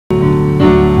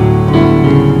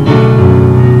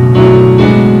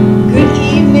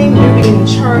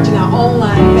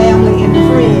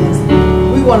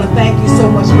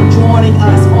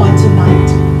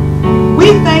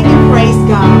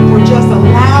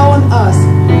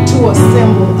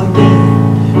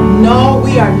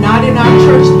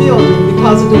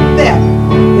because of the theft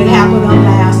that happened on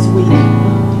last week.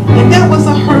 And that was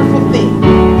a hurtful thing.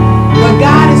 But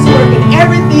God is working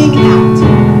everything out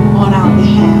on our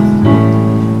behalf.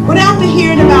 But after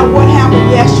hearing about what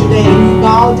happened yesterday in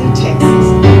Uvalde, Texas,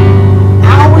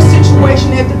 our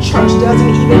situation at the church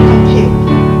doesn't even compare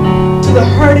to the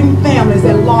hurting families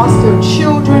that lost their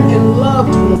children and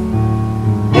loved ones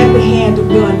at the hand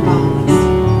of gun violence.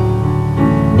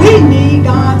 We need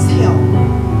God's help.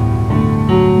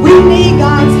 We need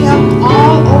God's help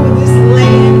all over this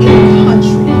land and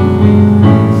country.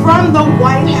 From the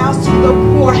White House to the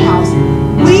poorhouse,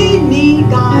 we need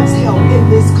God's help in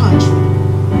this country.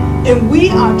 And we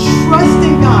are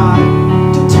trusting God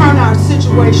to turn our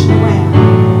situation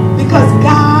around because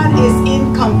God is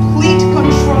in complete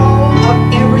control of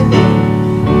everything.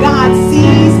 God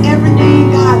sees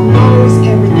everything. God knows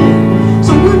everything.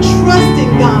 So we're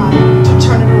trusting God to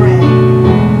turn it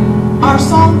around. Our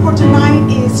song for tonight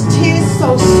is "'Tis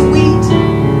So Sweet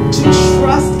to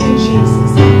Trust in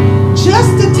Jesus."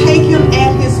 Just to take him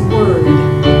at his word.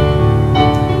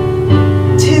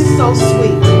 'Tis so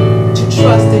sweet to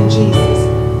trust in Jesus.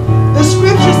 The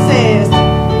scripture says,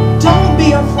 "Don't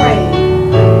be afraid,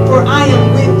 for I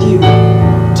am with you.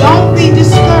 Don't be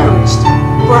discouraged,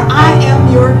 for I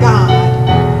am your God.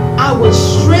 I will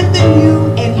strengthen you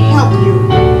and help you.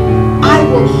 I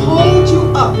will hold you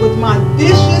up with my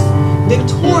vicious,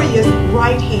 victorious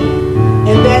right hand."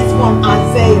 And that's from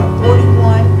Isaiah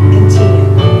 41 and 10.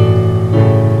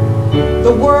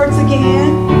 The words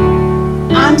again,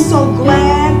 "I'm so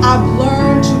glad I've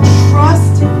learned to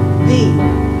trust thee,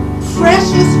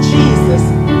 precious Jesus,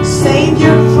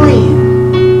 Savior, friend.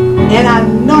 And I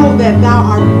know that thou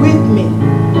art with me,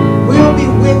 will be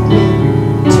with me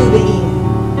to the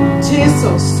end." 'Tis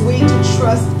so sweet to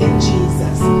trust in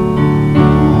Jesus.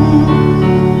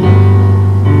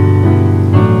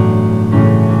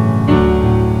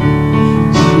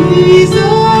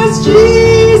 Jesus,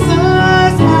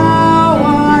 Jesus, how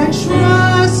I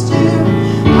trust him,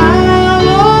 how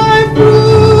I've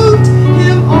proved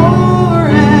him over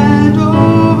and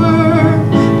over.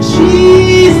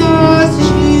 Jesus,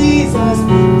 Jesus,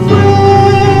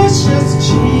 precious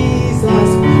Jesus,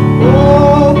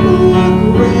 oh, good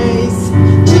grace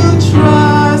to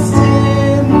trust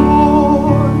him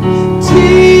more.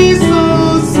 'Tis so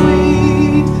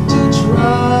sweet to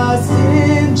trust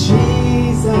in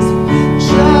Jesus,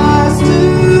 just to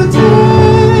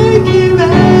take him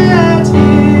at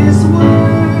his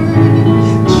word,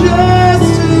 just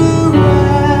to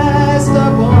rest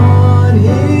upon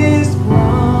his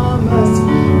promise,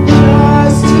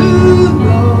 just to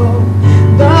know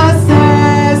thus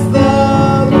says the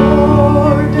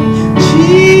Lord.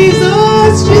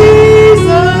 Jesus,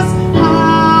 Jesus,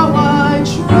 how I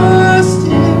trust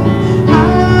him,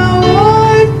 how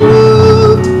I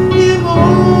proved him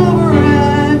over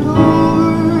and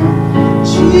over.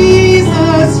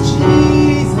 Jesus,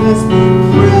 Jesus,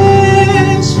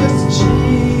 precious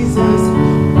Jesus,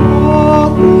 oh,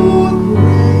 good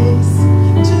grace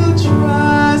to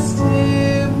trust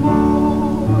him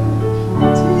more.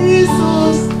 'Tis so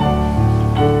sweet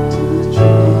to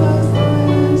trust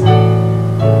him,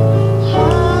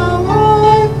 how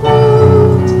I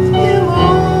proved him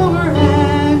over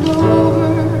and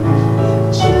over,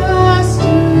 just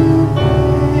to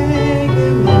bring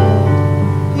him out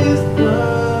his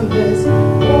promise.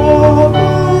 Oh,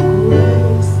 good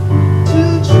grace to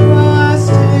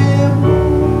trust him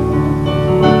more.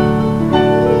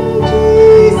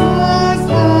 Jesus,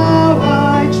 how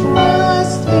I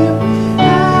trust him,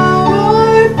 how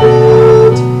I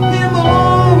proved him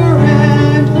over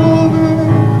and over.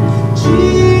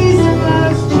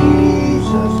 Jesus,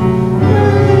 Jesus,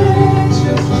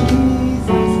 precious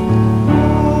Jesus,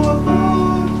 oh,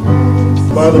 good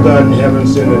grace. Father God in heaven,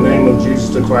 in the name of Jesus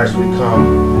the Christ we come.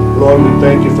 Lord, we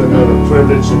thank you for another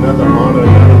privilege, another honor,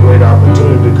 another great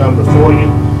opportunity to come before you.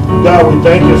 God, we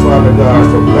thank you, Father God,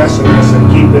 for blessing us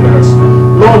and keeping us.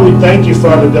 Lord, we thank you,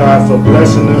 Father God, for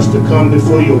blessing us to come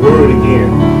before your word again.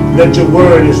 That your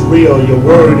word is real, your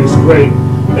word is great,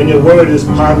 and your word is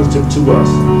positive to us.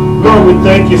 Lord, we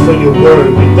thank you for your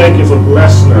word. We thank you for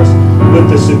blessing us with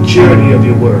the security of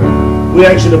your word. We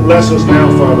ask you to bless us now,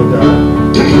 Father God.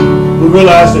 We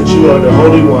realize that you are the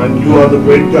Holy One. You are the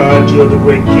great God. You are the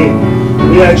great King.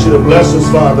 We ask you to bless us,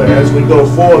 Father, as we go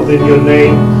forth in your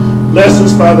name. Bless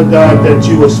us, Father God, that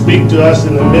you will speak to us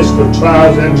in the midst of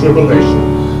trials and tribulation.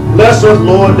 Bless us,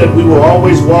 Lord, that we will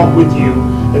always walk with you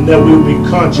and that we will be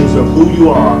conscious of who you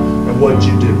are and what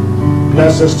you do.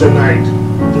 Bless us tonight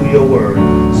through your word.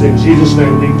 It's in Jesus'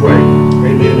 name we pray.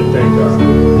 Amen and thank God.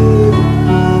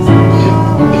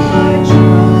 I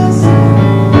trust,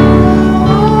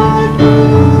 I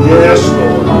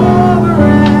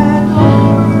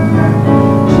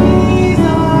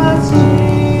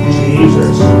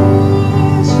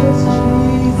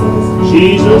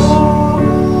Jesus,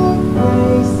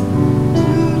 grace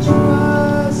to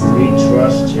trust we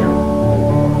trust him.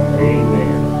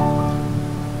 Amen.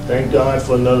 Thank God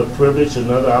for another privilege,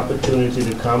 another opportunity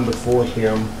to come before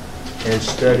him and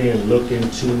study and look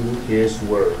into his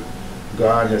word.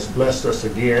 God has blessed us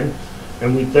again,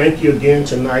 and we thank you again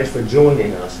tonight for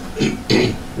joining us.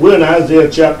 We're in Isaiah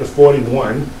chapter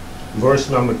 41, verse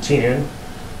number 10.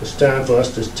 It's time for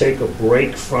us to take a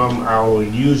break from our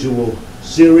usual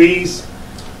series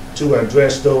to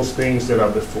address those things that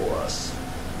are before us.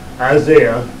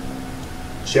 Isaiah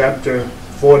chapter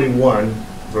 41,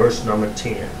 verse number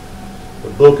 10. The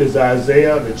book is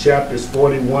Isaiah, the chapter is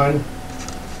 41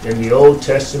 in the Old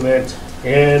Testament,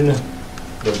 and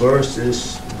the verse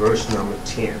is verse number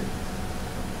 10.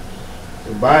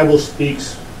 The Bible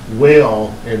speaks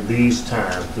well in these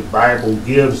times. The Bible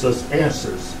gives us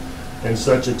answers in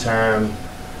such a time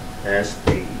as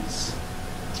these.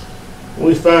 When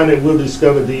we find it, we'll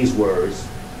discover these words.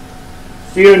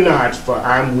 Fear not, for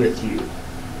I'm with you.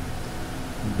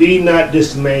 Be not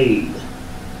dismayed,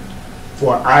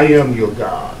 for I am your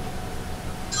God.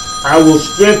 I will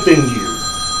strengthen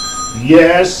you.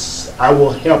 Yes, I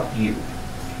will help you.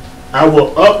 I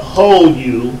will uphold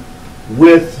you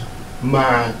with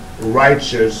my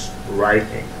righteous right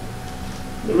hand.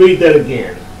 Let me read that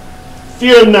again.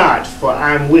 Fear not, for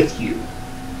I am with you.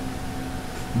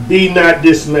 Be not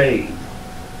dismayed,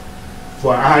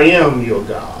 for I am your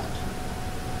God.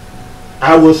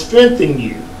 I will strengthen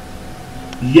you.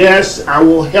 Yes, I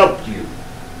will help you.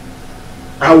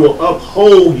 I will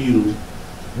uphold you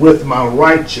with my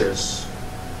righteous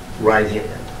right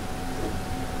hand.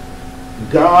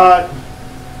 God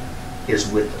is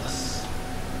with us.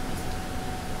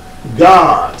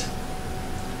 God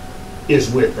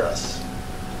is with us.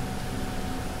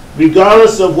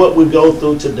 Regardless of what we go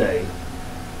through today,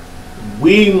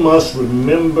 we must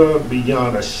remember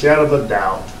beyond a shadow of a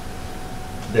doubt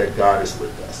that God is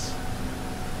with us.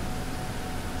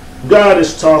 God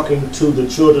is talking to the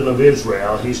children of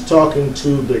Israel. He's talking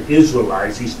to the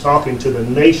Israelites. He's talking to the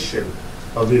nation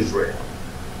of Israel.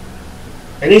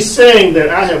 And he's saying that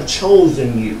I have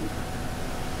chosen you.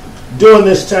 During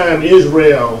this time,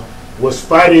 Israel was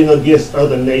fighting against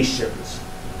other nations.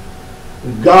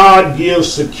 God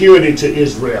gives security to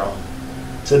Israel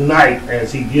tonight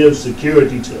as he gives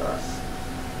security to us.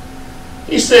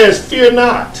 He says, fear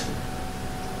not.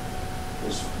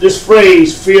 This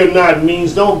phrase, fear not,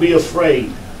 means don't be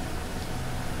afraid.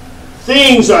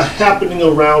 Things are happening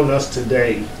around us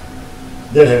today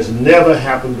that has never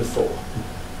happened before.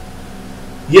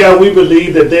 Yeah, we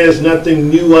believe that there's nothing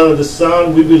new under the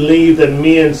sun. We believe that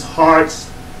men's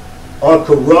hearts are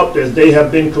corrupt as they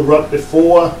have been corrupt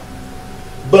before.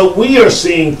 But we are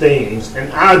seeing things in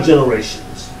our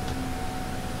generations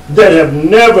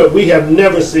that we have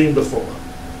never seen before.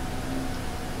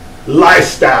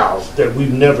 Lifestyles that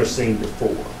we've never seen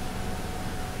before.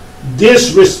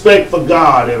 Disrespect for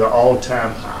God at an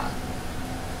all-time high.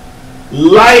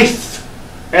 Life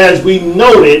as we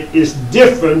know it is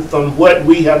different from what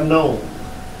we have known.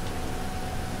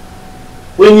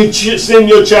 When you send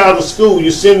your child to school,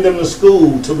 you send them to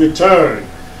school to return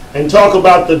and talk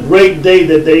about the great day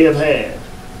that they have had.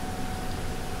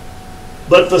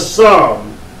 But for some,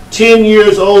 10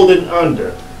 years old and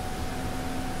under,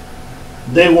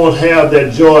 they won't have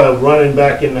that joy of running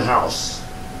back in the house.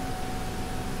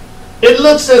 It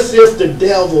looks as if the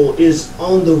devil is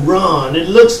on the run. It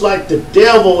looks like the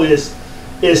devil is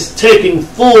taking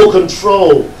full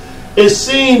control. It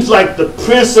seems like the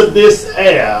prince of this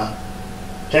air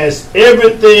has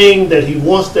everything that he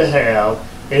wants to have,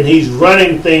 and he's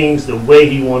running things the way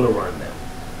he wants to run them.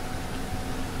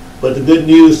 But the good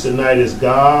news tonight is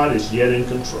God is yet in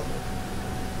control.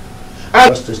 I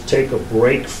want us to take a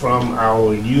break from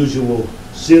our usual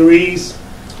series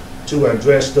to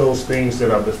address those things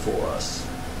that are before us.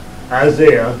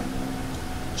 Isaiah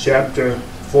chapter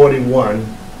 41,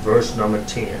 verse number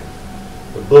 10.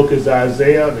 The book is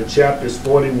Isaiah, the chapter is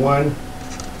 41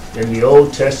 in the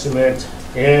Old Testament,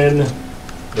 and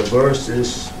the verse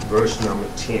is verse number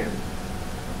 10.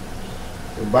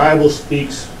 The Bible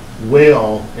speaks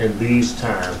well in these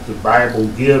times. The Bible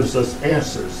gives us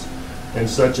answers in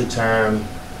such a time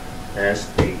as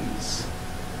these.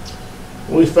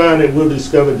 When we find it, we'll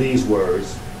discover these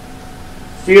words.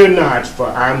 Fear not, for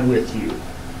I'm with you.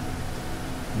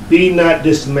 Be not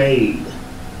dismayed,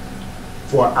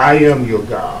 for I am your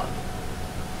God.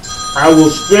 I will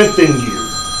strengthen you.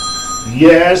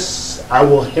 Yes, I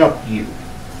will help you.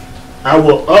 I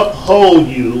will uphold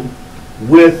you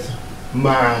with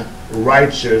my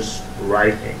righteous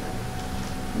right hand.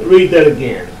 Let me read that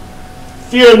again.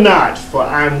 Fear not, for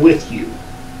I am with you.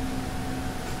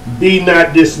 Be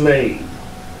not dismayed,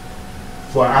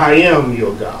 for I am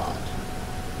your God.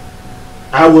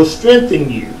 I will strengthen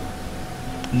you.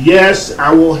 Yes,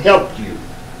 I will help you.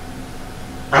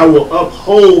 I will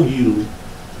uphold you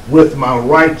with my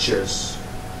righteous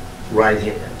right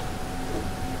hand.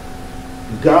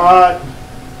 God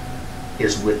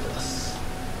is with us.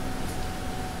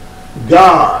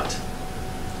 God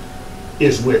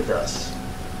is with us.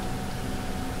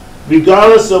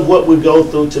 Regardless of what we go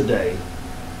through today,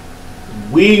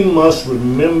 we must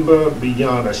remember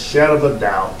beyond a shadow of a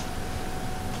doubt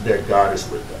that God is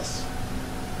with us.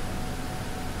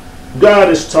 God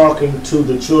is talking to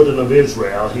the children of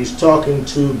Israel. He's talking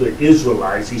to the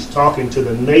Israelites. He's talking to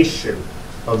the nation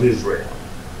of Israel.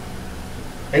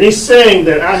 And he's saying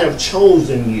that I have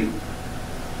chosen you.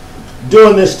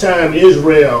 During this time,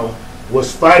 Israel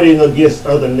was fighting against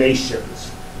other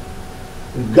nations.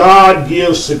 God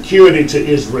gives security to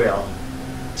Israel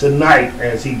tonight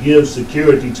as he gives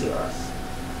security to us.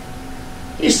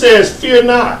 He says, fear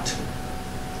not.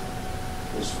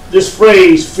 This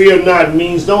phrase, fear not,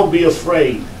 means don't be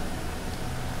afraid.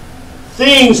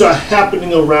 Things are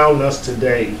happening around us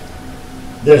today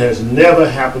that has never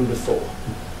happened before.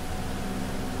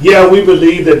 Yeah, we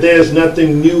believe that there's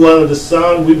nothing new under the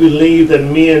sun. We believe that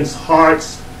men's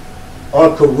hearts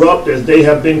are corrupt as they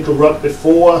have been corrupt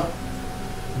before.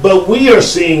 But we are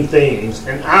seeing things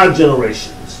in our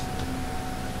generations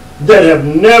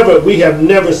that we have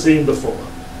never seen before.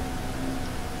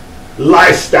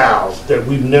 Lifestyles that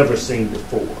we've never seen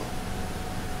before.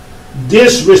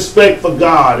 Disrespect for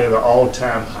God at an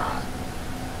all-time high.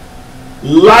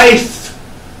 Life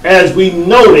as we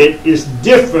know it is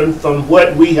different from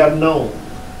what we have known.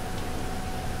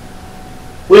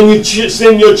 When you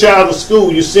send your child to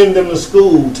school, you send them to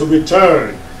school to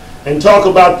return and talk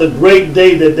about the great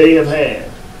day that they have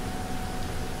had.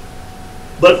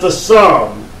 But for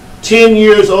some, 10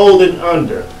 years old and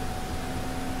under,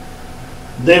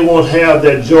 they won't have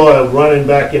that joy of running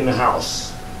back in the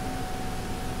house.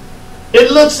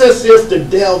 It looks as if the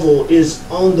devil is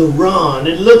on the run.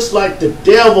 It looks like the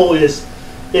devil is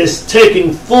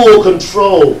taking full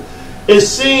control. It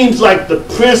seems like the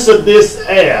prince of this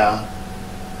air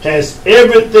has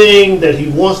everything that he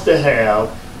wants to have,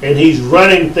 and he's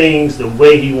running things the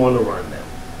way he wants to run them.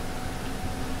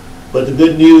 But the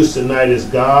good news tonight is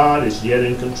God is yet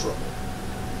in control.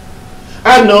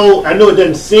 I know it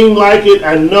doesn't seem like it.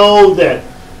 I know that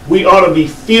we ought to be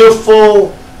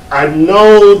fearful. I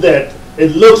know that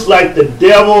it looks like the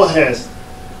devil has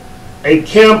a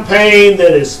campaign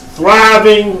that is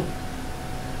thriving.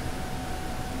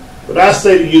 But I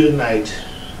say to you tonight,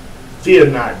 fear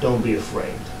not, don't be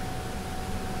afraid.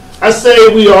 I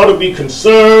say we ought to be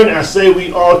concerned. I say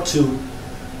we ought to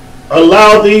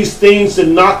allow these things to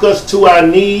knock us to our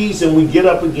knees and we get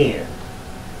up again.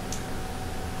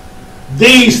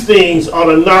 These things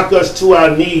ought to knock us to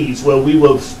our knees where we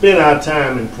will spend our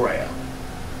time in prayer.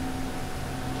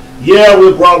 Yeah,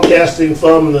 we're broadcasting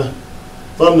from the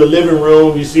living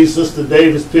room. You see Sister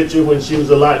Davis' picture when she was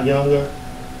a lot younger.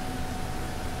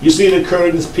 You see the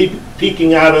curtains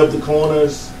peeking out of the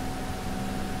corners.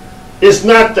 It's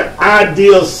not the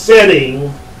ideal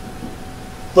setting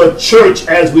for church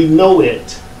as we know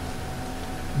it,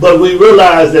 but we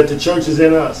realize that the church is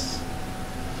in us.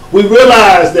 We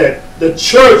realize that the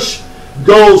church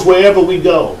goes wherever we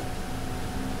go.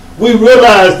 We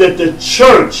realize that the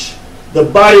church, the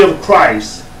body of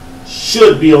Christ,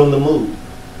 should be on the move.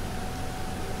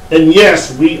 And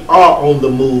yes, we are on the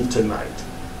move tonight.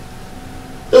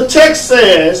 The text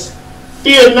says,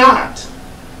 fear not.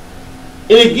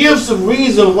 And it gives a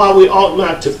reason why we ought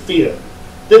not to fear.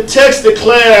 The text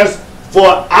declares, for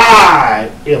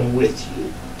I am with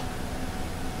you.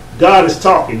 God is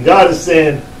talking. God is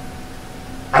saying,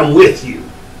 I'm with you.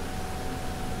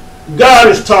 God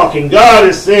is talking. God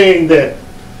is saying that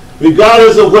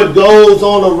regardless of what goes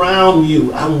on around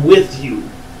you, I'm with you.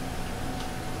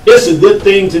 It's a good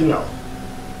thing to know.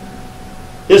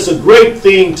 It's a great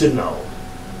thing to know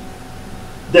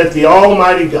that the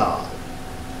Almighty God,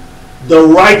 the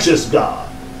righteous God,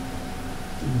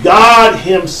 God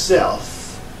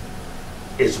himself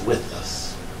is with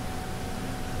us.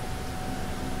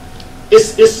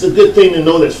 It's a good thing to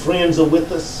know that friends are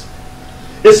with us.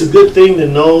 It's a good thing to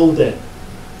know that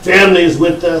family is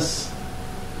with us.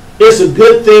 It's a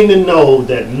good thing to know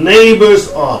that neighbors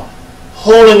are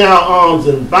holding our arms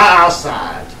and by our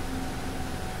side.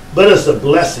 But it's a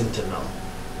blessing to know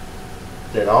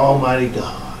that Almighty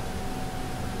God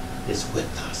is with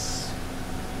us.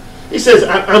 He says,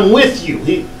 I'm with you.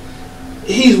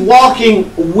 He's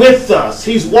walking with us.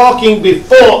 He's walking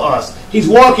before us. He's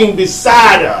walking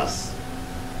beside us.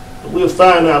 We we'll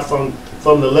find out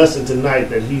from the lesson tonight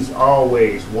that he's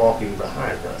always walking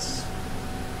behind us.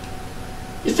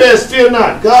 He says, fear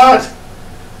not. God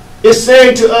is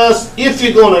saying to us, if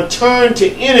you're going to turn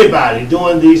to anybody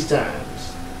during these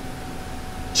times,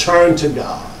 turn to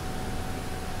God.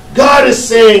 God is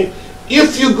saying,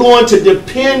 if you're going to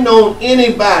depend on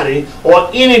anybody or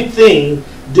anything,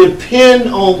 depend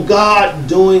on God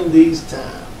during these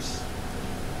times.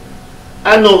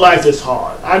 I know life is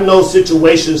hard. I know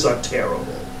situations are terrible.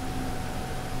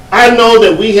 I know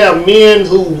that we have men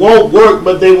who won't work,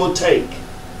 but they will take.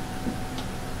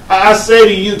 I say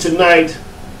to you tonight,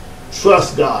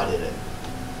 trust God in it.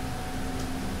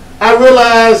 I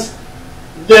realize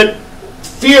that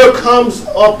fear comes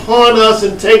upon us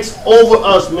and takes over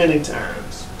us many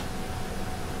times.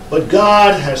 But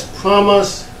God has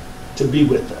promised to be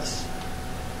with us.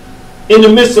 In the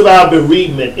midst of our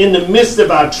bereavement, in the midst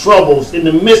of our troubles, in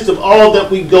the midst of all that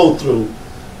we go through,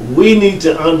 we need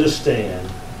to understand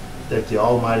that the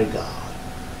Almighty God,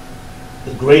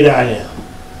 the great I am,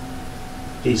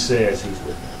 he says he's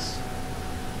with us.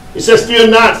 He says, fear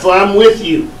not, for I'm with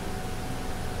you.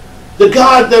 The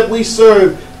God that we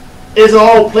serve is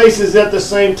all places at the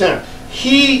same time.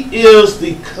 He is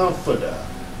the comforter.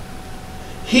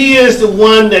 He is the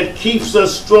one that keeps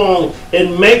us strong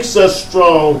and makes us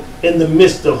strong in the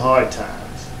midst of hard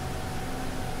times.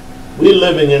 We're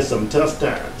living in some tough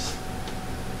times.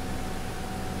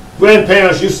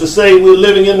 Grandparents used to say we're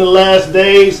living in the last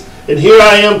days, and here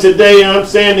I am today, and I'm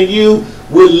saying to you,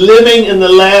 we're living in the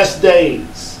last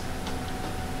days.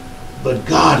 But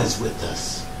God is with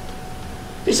us.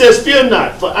 He says, fear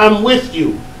not, for I'm with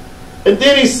you. And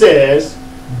then he says,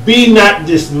 be not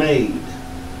dismayed.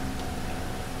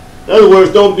 In other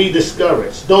words, don't be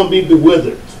discouraged. Don't be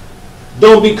bewildered.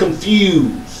 Don't be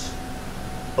confused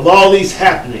of all these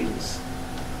happenings.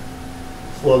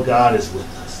 For God is with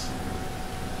us.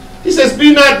 He says,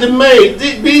 be not dismayed.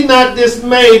 Be not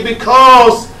dismayed,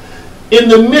 because in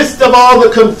the midst of all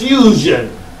the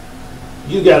confusion,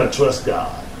 you got to trust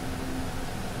God.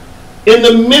 In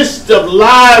the midst of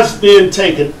lives being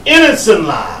taken, innocent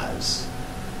lives,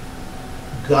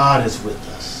 God is with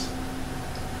us.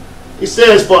 He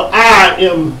says, for I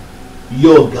am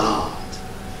your God.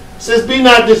 He says, be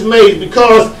not dismayed,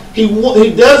 because he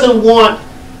doesn't want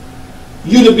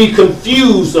you to be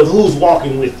confused of who's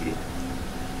walking with you.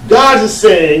 God is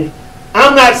saying,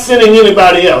 I'm not sending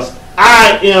anybody else.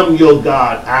 I am your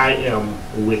God. I am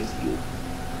with you.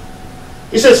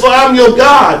 He says, for I'm your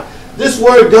God. This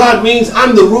word God means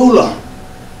I'm the ruler.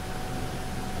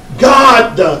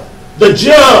 God the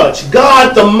judge.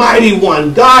 God the mighty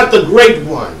one. God the great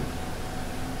one.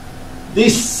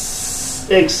 This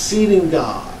exceeding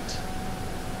God,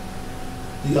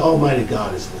 the Almighty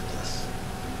God, is with us.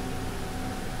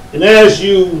 And as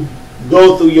you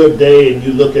go through your day and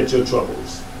you look at your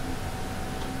troubles,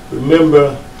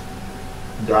 remember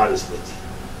God is with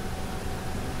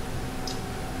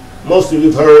you. Most of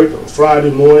you have heard on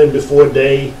Friday morning before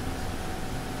day,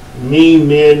 mean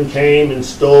men came and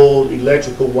stole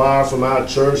electrical wire from our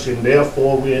church, and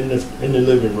therefore we're in the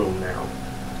living room now.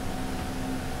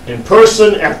 And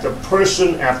person after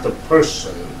person after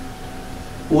person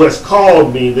who has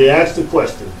called me, they ask the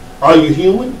question, are you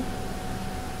human?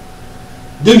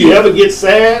 Do you ever get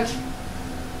sad?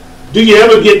 Do you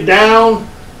ever get down?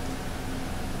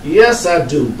 Yes, I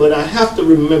do, but I have to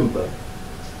remember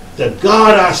the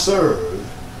God I serve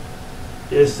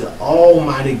is the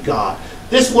Almighty God.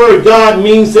 This word God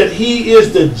means that he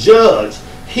is the judge.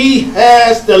 He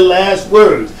has the last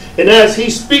words. And as he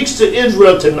speaks to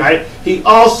Israel tonight, he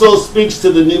also speaks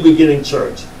to the New Beginning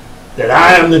Church, that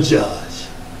I am the judge.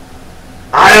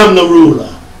 I am the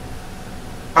ruler.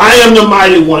 I am the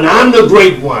mighty one. I'm the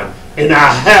great one. And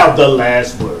I have the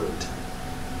last word.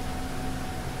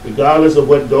 Regardless of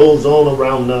what goes on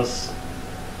around us,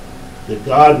 the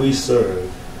God we serve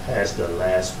has the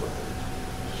last word.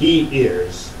 He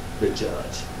is the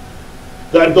judge.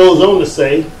 God goes on to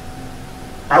say,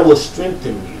 I will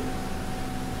strengthen you.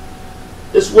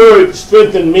 This word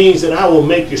strengthen means that I will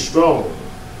make you strong.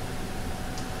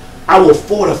 I will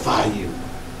fortify you.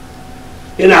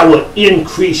 And I will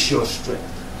increase your strength.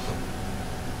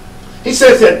 He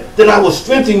says that I will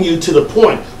strengthen you to the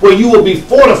point where you will be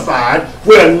fortified,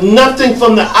 where nothing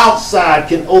from the outside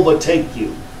can overtake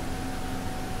you.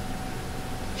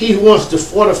 He wants to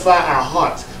fortify our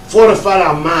hearts, fortify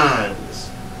our minds.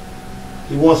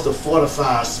 He wants to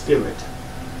fortify our spirit.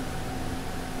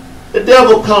 The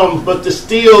devil comes but to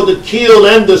steal, to kill,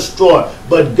 and destroy.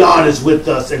 But God is with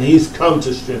us, and he's come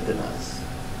to strengthen us.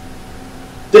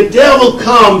 The devil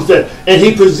comes and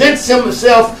he presents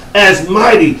himself as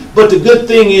mighty, but the good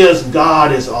thing is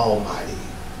God is almighty.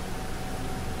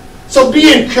 So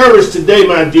be encouraged today,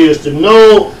 my dears, to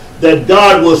know that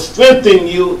God will strengthen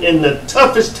you in the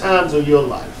toughest times of your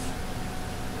life.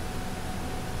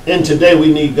 And today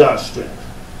we need God's strength.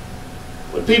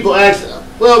 When people ask,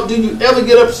 well, do you ever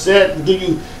get upset? Do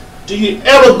you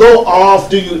ever go off?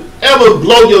 Do you ever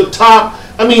blow your top?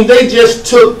 I mean, they just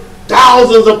took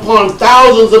thousands upon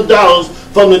thousands of dollars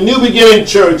from the New Beginning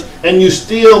Church, and you're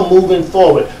still moving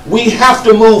forward. We have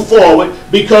to move forward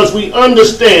because we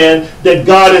understand that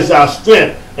God is our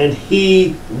strength, and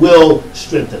He will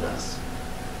strengthen us.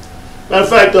 Matter of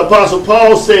fact, the Apostle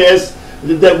Paul says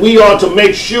that we ought to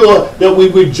make sure that we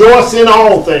rejoice in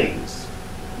all things.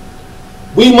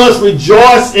 We must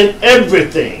rejoice in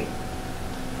everything.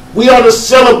 We ought to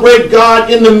celebrate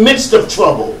God in the midst of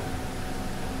trouble.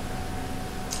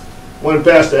 One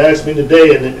pastor asked me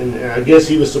today, and I guess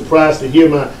he was surprised to hear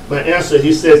my answer.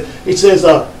 He says,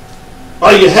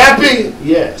 are you happy?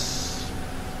 Yes.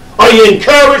 Are you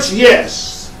encouraged?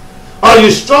 Yes. Are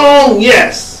you strong?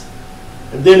 Yes.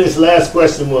 And then his last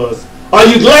question was, are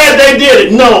you glad they did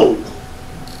it? No.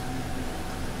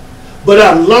 But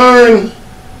I've learned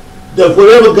that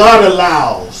whatever God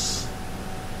allows,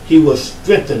 He will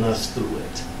strengthen us through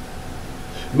it.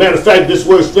 Matter of fact, this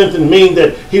word strengthen means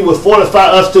that He will fortify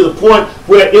us to the point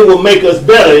where it will make us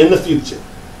better in the future.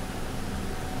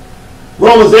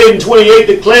 Romans 8:28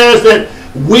 declares that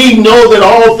we know that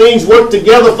all things work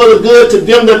together for the good to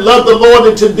them that love the Lord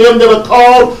and to them that are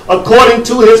called according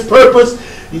to His purpose.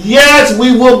 Yes,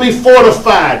 we will be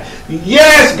fortified.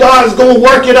 Yes, God is going to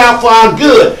work it out for our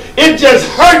good. It just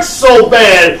hurts so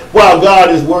bad while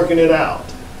God is working it out.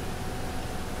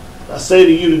 I say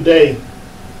to you today,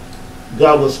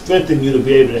 God will strengthen you to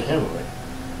be able to handle it.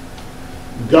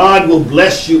 God will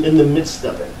bless you in the midst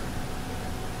of it.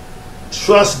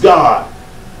 Trust God.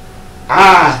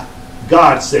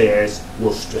 God says,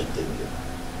 will strengthen you.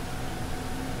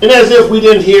 And as if we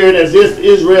didn't hear it, as if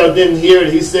Israel didn't hear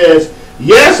it, He says,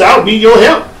 yes, I'll be your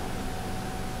help.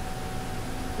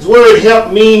 This word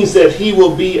help means that He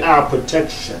will be our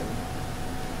protection.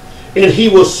 And He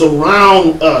will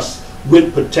surround us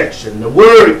with protection. The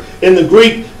word in the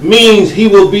Greek means He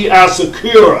will be our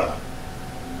securer.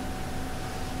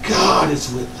 God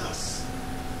is with us.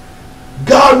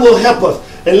 God will help us.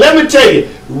 And let me tell you,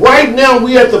 right now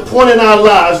we're at the point in our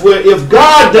lives where if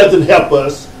God doesn't help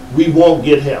us, we won't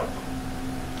get help.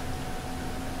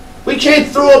 We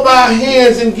can't throw up our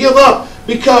hands and give up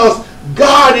because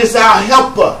God is our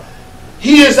helper.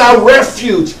 He is our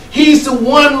refuge. He's the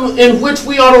one in which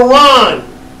we ought to run.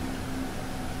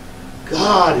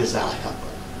 God is our helper.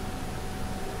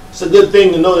 It's a good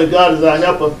thing to know that God is our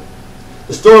helper.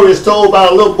 The story is told by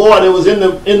a little boy that was in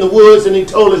the woods, and he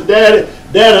told his daddy,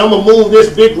 Daddy, I'm going to move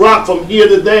this big rock from here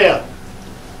to there.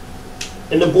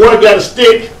 And the boy got a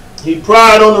stick. He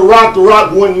pried on the rock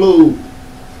wouldn't move.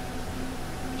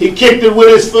 He kicked it with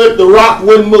his foot, the rock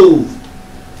wouldn't move.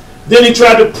 Then he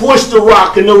tried to push the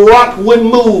rock, and the rock wouldn't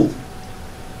move.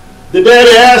 The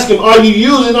daddy asked him, are you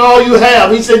using all you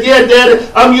have? He said, yeah, Daddy,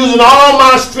 I'm using all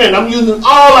my strength. I'm using all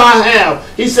I have.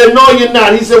 He said, no, you're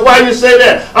not. He said, why do you say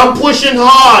that? I'm pushing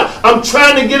hard. I'm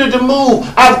trying to get it to move.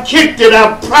 I've kicked it.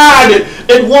 I've pried it.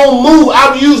 It won't move.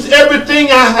 I've used everything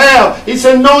I have. He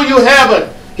said, no, you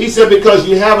haven't. He said, because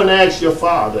you haven't asked your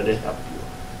Father to help you.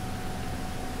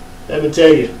 Let me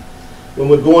tell you, when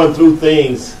we're going through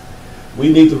things,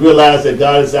 we need to realize that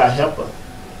God is our helper.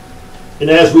 And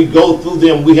as we go through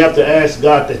them, we have to ask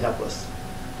God to help us.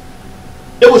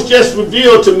 It was just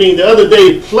revealed to me the other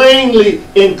day, plainly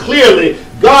and clearly,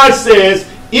 God says,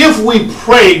 if we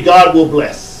pray, God will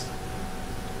bless.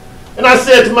 And I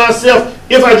said to myself,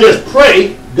 if I just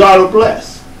pray, God will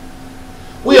bless.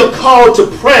 We are called to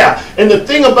prayer. And the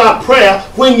thing about prayer,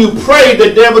 when you pray,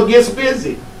 the devil gets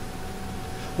busy.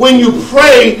 When you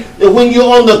pray, when you're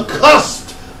on the cusp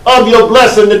of your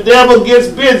blessing, the devil gets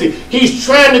busy. He's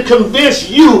trying to convince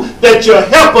you that your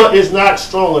helper is not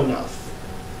strong enough.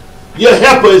 Your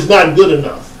helper is not good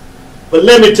enough. But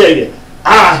let me tell you,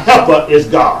 our helper is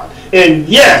God. And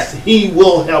yes, He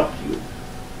will help you.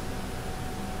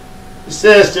 He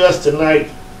says to us tonight,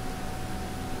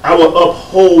 I will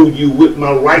uphold you with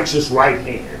my righteous right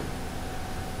hand.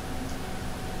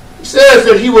 He says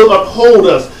that He will uphold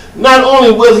us. Not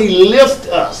only will He lift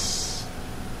us,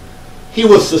 He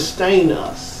will sustain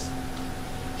us.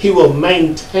 He will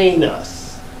maintain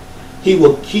us. He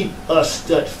will keep us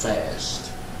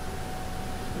steadfast.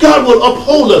 God will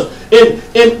uphold us.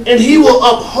 And He will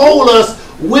uphold us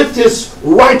with his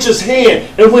righteous hand.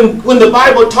 And when the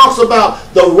Bible talks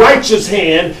about the righteous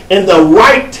hand and the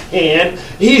right hand,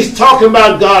 he's talking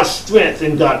about God's strength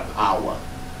and God's power.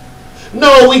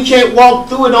 No, we can't walk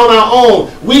through it on our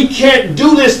own. We can't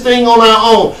do this thing on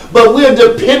our own. But we're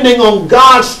depending on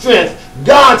God's strength,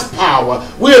 God's power.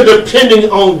 We're depending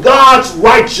on God's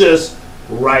righteous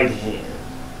right hand.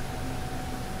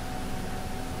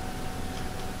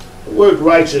 The word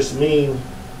righteous means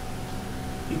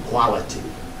equality.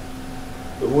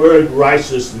 The word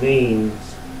righteous means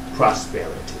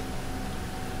prosperity.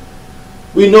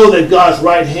 We know that God's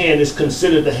right hand is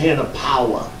considered the hand of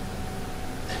power,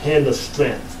 the hand of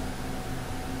strength,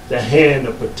 the hand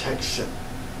of protection.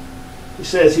 He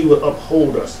says he will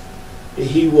uphold us.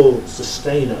 He will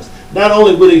sustain us. Not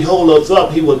only will he hold us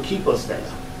up, he will keep us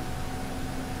there.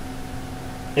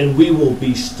 And we will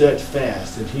be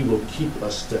steadfast, and he will keep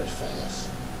us steadfast.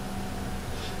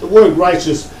 The word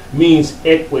righteous means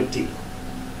equity.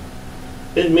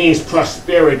 It means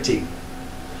prosperity.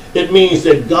 It means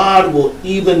that God will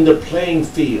even the playing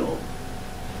field.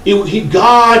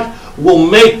 God will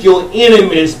make your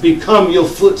enemies become your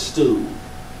footstool.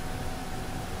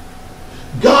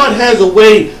 God has a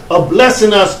way of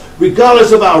blessing us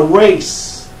regardless of our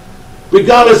race,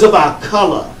 regardless of our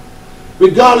color,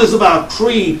 regardless of our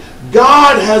creed.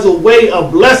 God has a way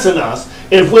of blessing us.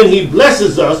 And when he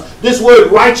blesses us, this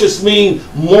word righteous means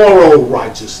moral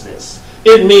righteousness.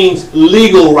 It means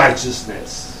legal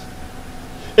righteousness.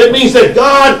 It means that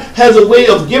God has a way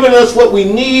of giving us what we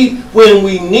need when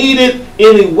we need it,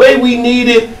 in the way we need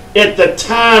it, at the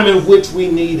time in which we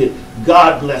need it.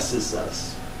 God blesses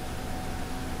us.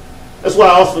 That's why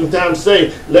I oftentimes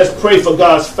say, let's pray for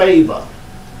God's favor.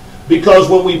 Because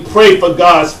when we pray for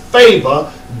God's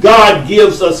favor, God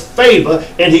gives us favor,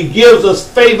 and he gives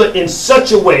us favor in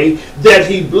such a way that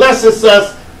he blesses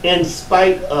us in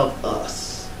spite of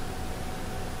us.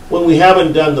 When we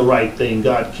haven't done the right thing,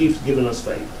 God keeps giving us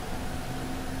favor.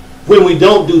 When we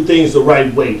don't do things the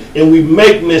right way and we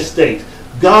make mistakes,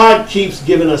 God keeps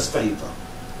giving us favor.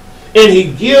 And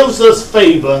he gives us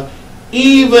favor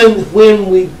even when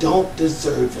we don't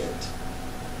deserve it,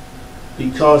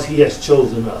 because he has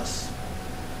chosen us.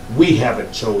 We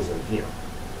haven't chosen him.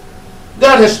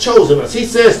 God has chosen us. He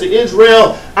says to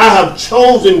Israel, I have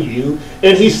chosen you.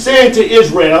 And he's saying to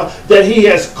Israel that he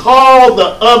has called the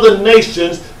other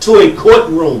nations to a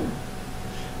courtroom.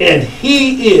 And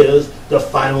he is the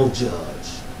final judge.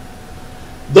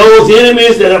 Those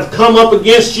enemies that have come up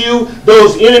against you,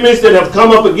 those enemies that have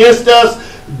come up against us,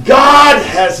 God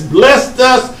has blessed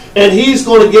us, and he's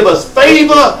going to give us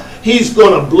favor. He's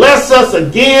going to bless us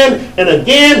again and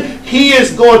again. He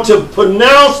is going to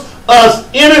pronounce us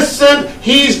innocent.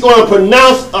 He's going to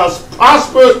pronounce us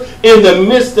prosperous in the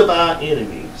midst of our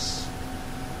enemies,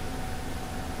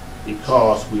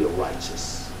 because we are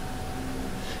righteous.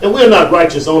 And we're not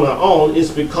righteous on our own. It's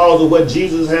because of what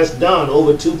Jesus has done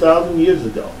over 2,000 years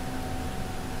ago.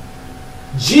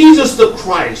 Jesus the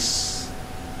Christ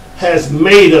has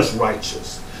made us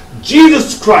righteous.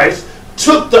 Jesus Christ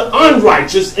took the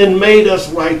unrighteous and made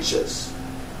us righteous.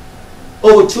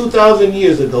 Over 2,000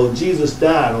 years ago, Jesus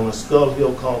died on a skull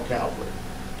hill called Calvary.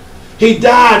 He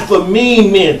died for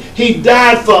mean men. He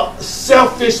died for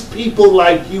selfish people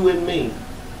like you and me.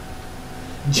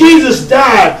 Jesus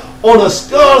died on a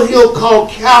skull hill called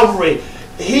Calvary.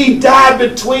 He died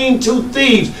between two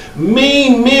thieves.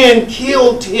 Mean men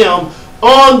killed him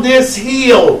on this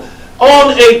hill.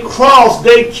 On a cross,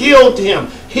 they killed him.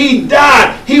 He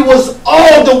died. He was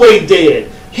all the way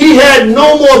dead. He had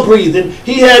no more breathing.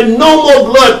 He had no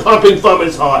more blood pumping from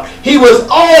his heart. He was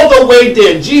all the way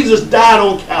dead. Jesus died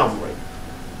on Calvary.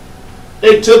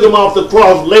 They took him off the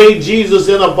cross, laid Jesus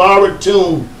in a borrowed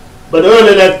tomb. But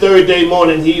early that third day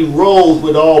morning, he rose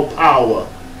with all power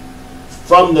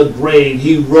from the grave.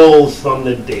 He rose from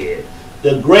the dead.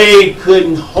 The grave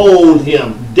couldn't hold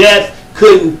him. Death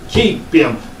couldn't keep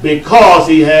him, because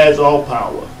he has all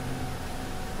power.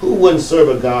 Who wouldn't serve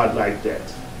a God like that?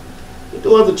 The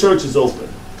door of the church is open.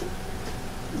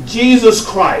 Jesus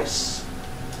Christ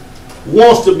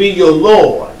wants to be your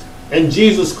Lord, and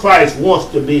Jesus Christ wants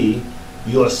to be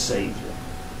your Savior.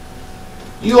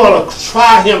 You ought to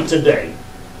try him today.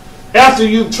 After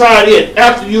you've tried it,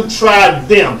 after you've tried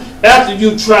them, after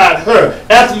you tried her,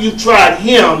 after you tried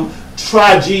him,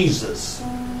 try Jesus.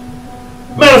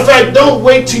 Matter of fact, don't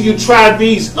wait till you try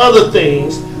these other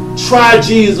things. Try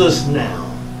Jesus now.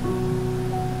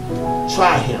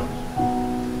 Try him.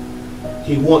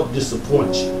 He won't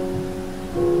disappoint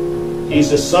you. He's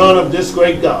the Son of this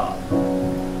great God.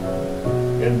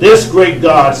 And this great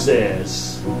God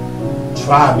says,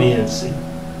 try me and see.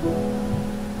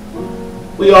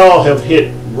 We all have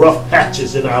hit rough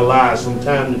patches in our lives from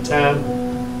time to time.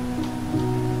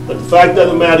 But the fact of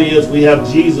the matter is we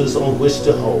have Jesus on which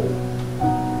to hold.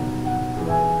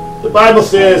 The Bible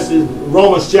says in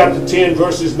Romans chapter 10,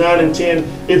 verses 9 and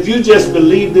 10, if you just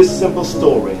believe this simple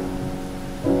story,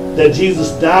 that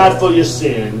Jesus died for your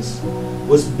sins,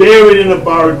 was buried in a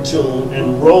borrowed tomb,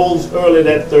 and rose early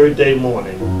that third day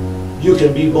morning, you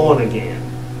can be born again.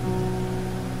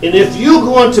 And if you're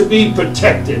going to be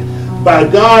protected by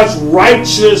God's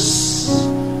righteous,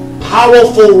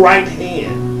 powerful right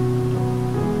hand,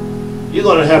 you're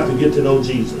going to have to get to know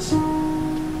Jesus.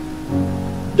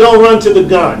 Don't run to the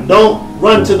gun. Don't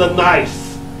run to the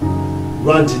knife.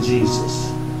 Run to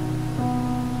Jesus.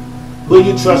 Will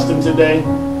you trust him today?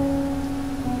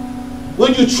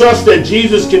 Will you trust that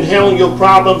Jesus can handle your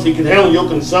problems? He can handle your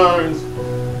concerns?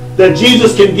 That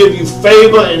Jesus can give you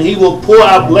favor and he will pour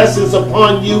out blessings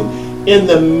upon you in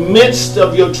the midst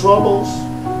of your troubles?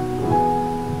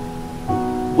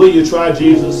 Will you try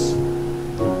Jesus?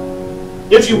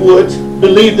 If you would,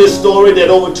 believe this story that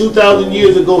over 2,000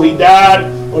 years ago he died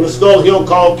on a skull hill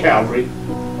called Calvary.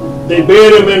 They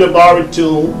buried him in a borrowed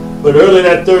tomb, but early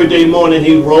that third day morning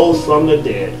he rose from the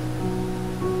dead.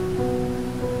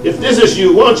 If this is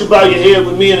you, why don't you bow your head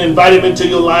with me and invite him into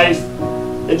your life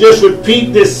and just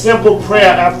repeat this simple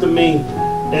prayer after me,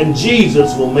 and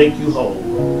Jesus will make you whole.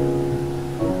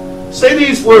 Say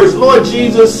these words, Lord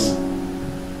Jesus,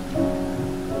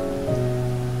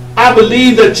 I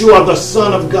believe that you are the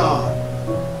Son of God.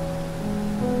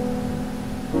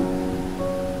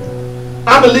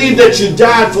 I believe that you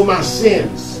died for my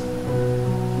sins.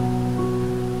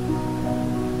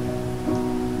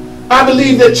 I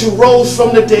believe that you rose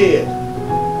from the dead.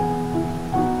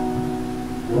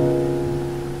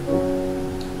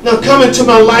 Now come into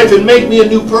my life and make me a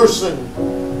new person.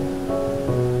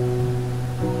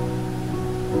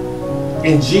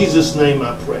 In Jesus' name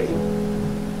I pray.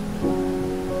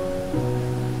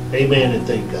 Amen and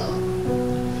thank God.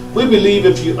 We believe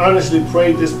if you honestly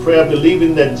prayed this prayer,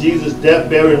 believing that Jesus' death,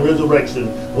 burial, and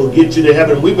resurrection will get you to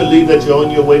heaven, we believe that you're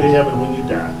on your way to heaven when you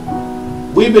die.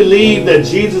 We believe that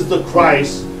Jesus the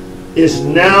Christ is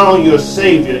now your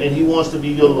Savior and he wants to be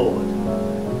your Lord.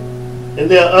 And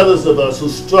there are others of us who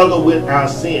struggle with our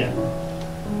sin.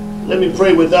 Let me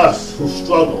pray with us who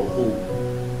struggle, who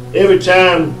every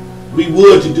time we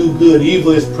would to do good,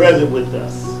 evil is present with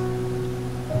us.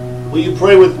 Will you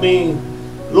pray with me?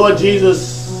 Lord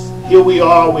Jesus, here we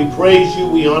are. We praise you.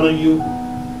 We honor you.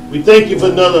 We thank you for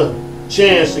another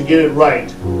chance to get it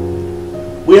right.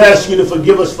 We ask you to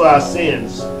forgive us for our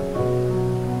sins.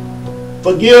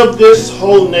 Forgive this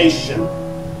whole nation.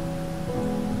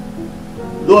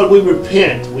 Lord, we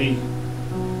repent. We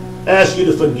ask you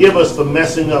to forgive us for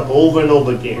messing up over and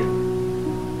over again.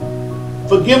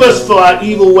 Forgive us for our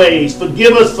evil ways.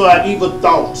 Forgive us for our evil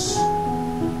thoughts.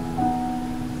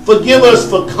 Forgive us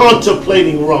for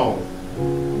contemplating wrong.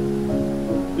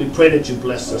 We pray that you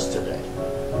bless us today.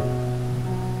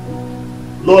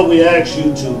 Lord, we ask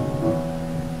you to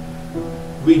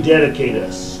rededicate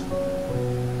us.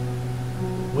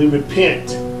 We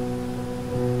repent.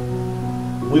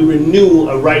 We renew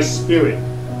a right spirit.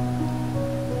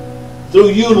 Through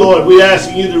you, Lord, we ask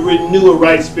you to renew a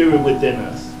right spirit within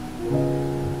us.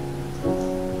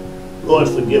 Lord,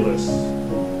 forgive us.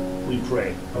 We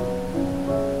pray.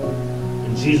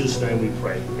 In Jesus' name we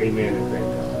pray. Amen and thank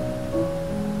God.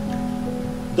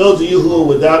 Those of you who are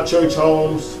without church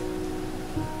homes,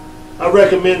 I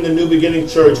recommend the New Beginning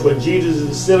Church, where Jesus is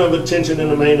the center of attention and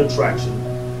the main attraction.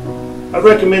 I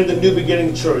recommend the New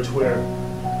Beginning Church, where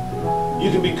you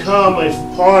can become a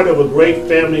part of a great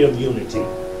family of unity,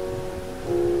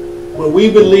 where we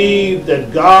believe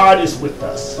that God is with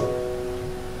us.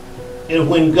 And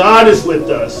when God is with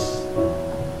us,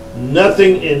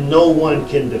 nothing and no one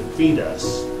can defeat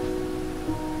us.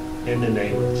 In the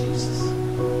name of Jesus.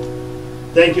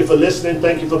 Thank you for listening.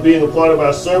 Thank you for being a part of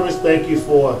our service. Thank you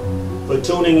for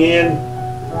tuning in.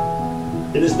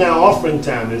 It is now offering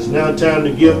time. It is now time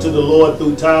to give to the Lord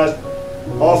through tithes,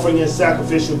 offering, and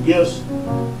sacrificial gifts.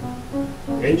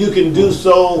 And you can do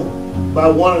so by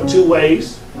one of two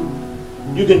ways.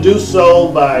 You can do so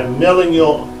by mailing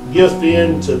your gift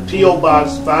in to P.O.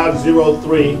 Box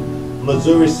 503,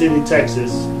 Missouri City,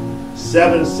 Texas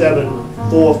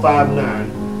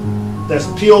 77459. That's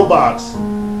P.O. Box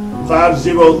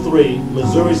 503,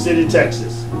 Missouri City,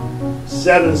 Texas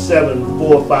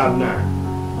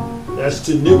 77459. That's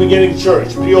to New Beginning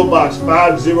Church, P.O. Box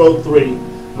 503,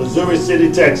 Missouri City,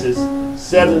 Texas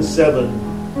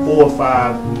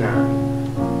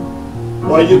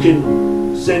 77459. Or you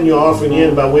can send your offering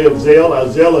in by way of Zelle. Our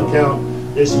Zelle account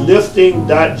It's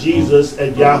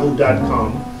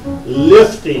lifting.jesus@yahoo.com.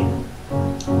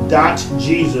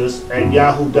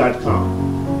 Lifting.jesus@yahoo.com.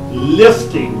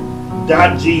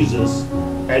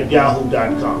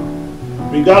 Lifting.jesus@yahoo.com.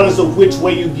 Regardless of which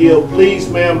way you give, please,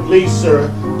 ma'am, please, sir,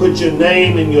 put your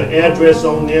name and your address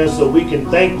on there so we can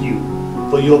thank you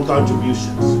for your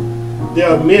contributions. There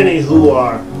are many who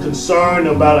are concerned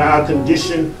about our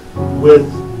condition with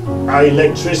our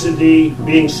electricity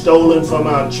being stolen from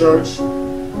our church,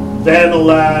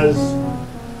 vandalized.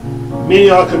 Many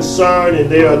are concerned and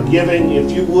they are giving.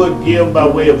 If you would give by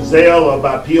way of Zelle or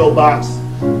by P.O. Box,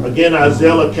 again, our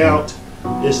Zelle account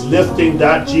is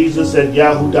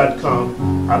lifting.jesus@yahoo.com.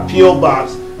 Our P.O.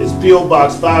 Box is P.O.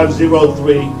 Box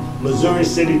 503, Missouri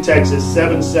City, Texas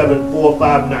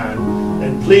 77459.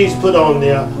 And please put on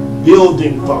there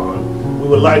building fund. We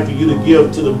would like for you to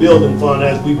give to the building fund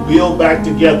as we build back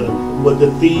together what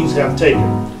the thieves have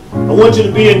taken. I want you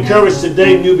to be encouraged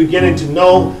today, new beginning, to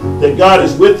know that God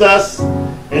is with us,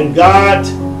 and God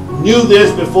knew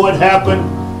this before it happened,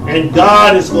 and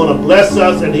God is going to bless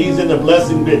us, and He's in the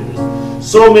blessing business.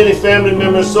 So many family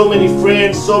members, so many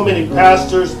friends, so many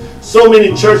pastors, so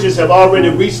many churches have already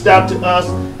reached out to us,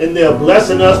 and they're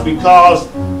blessing us because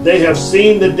they have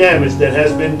seen the damage that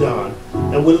has been done.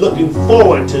 And we're looking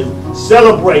forward to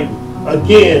celebrating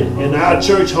again in our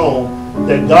church home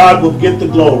that God will get the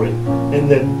glory and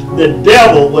that the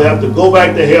devil will have to go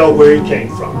back to hell where he came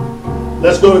from.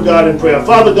 Let's go to God in prayer.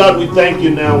 Father God, we thank you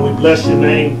now. We bless your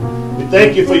name. We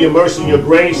thank you for your mercy and your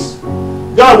grace.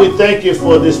 God, we thank you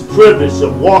for this privilege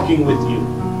of walking with you.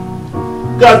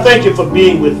 God, thank you for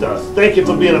being with us. Thank you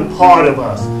for being a part of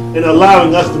us and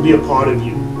allowing us to be a part of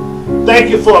you. Thank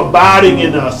you for abiding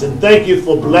in us, and thank you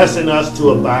for blessing us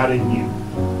to abide in you.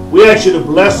 We ask you to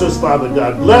bless us, Father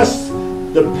God. Bless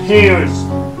the parents,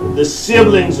 the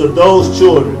siblings of those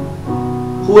children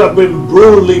who have been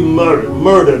brutally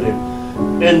murdered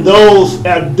and those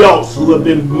adults who have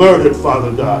been murdered,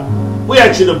 Father God. We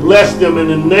ask you to bless them in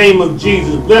the name of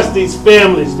Jesus. Bless these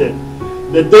families that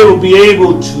they will be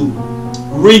able to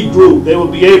regroup. They will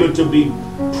be able to be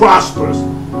prosperous.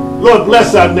 Lord,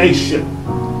 bless our nation.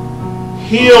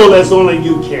 Heal as only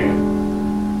you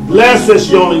can. Bless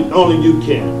as only you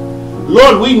can.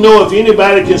 Lord, we know if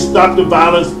anybody can stop the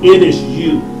violence, it is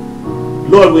you.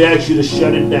 Lord, we ask you to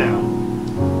shut it down.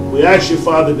 We ask you,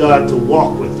 Father God, to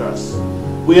walk with us.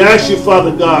 We ask you,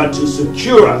 Father God, to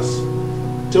secure us,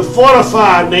 to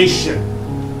fortify our nation,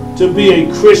 to be a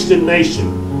Christian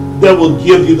nation that will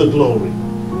give you the glory.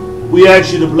 We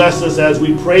ask you to bless us as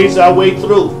we praise our way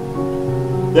through,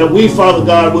 that we, Father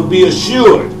God, would be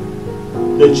assured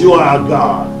that you are our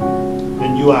God,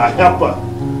 and you are our helper,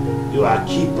 you are our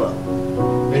keeper,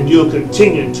 and you'll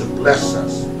continue to bless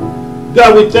us.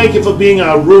 God, we thank you for being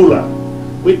our ruler.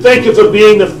 We thank you for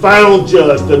being the final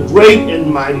judge, the great and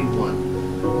mighty one.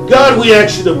 God, we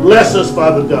ask you to bless us,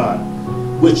 Father God,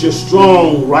 with your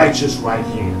strong, righteous right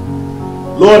hand.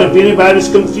 Lord, if anybody's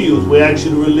confused, we ask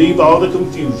you to relieve all the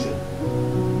confusion.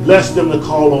 Bless them to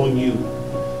call on you.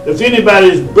 If anybody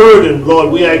is burdened,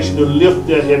 Lord, we ask you to lift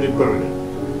their heavy burden.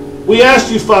 We ask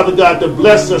you, Father God, to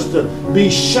bless us to be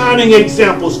shining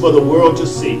examples for the world to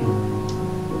see,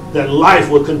 that life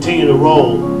will continue to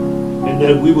roll and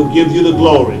that we will give you the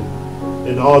glory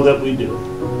in all that we do.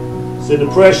 It's in the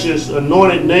precious,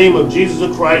 anointed name of Jesus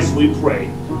Christ we pray,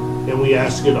 and we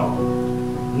ask it all.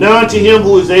 Now unto him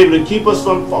who is able to keep us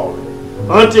from falling,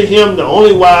 unto him the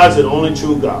only wise and only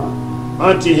true God,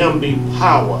 unto him be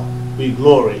power, be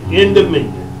glory, in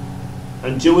dominion.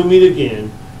 Until we meet again,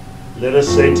 let us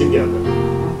say together,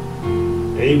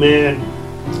 amen,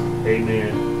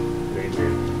 amen,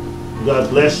 amen. God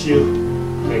bless you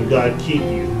and God keep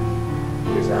you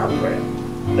is our prayer.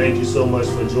 Thank you so much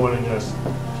for joining us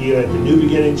here at the New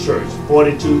Beginning Church,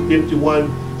 4251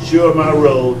 Schurmier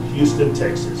Road, Houston,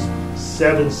 Texas,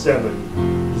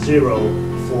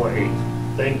 77048.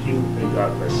 Thank you and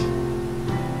God bless you.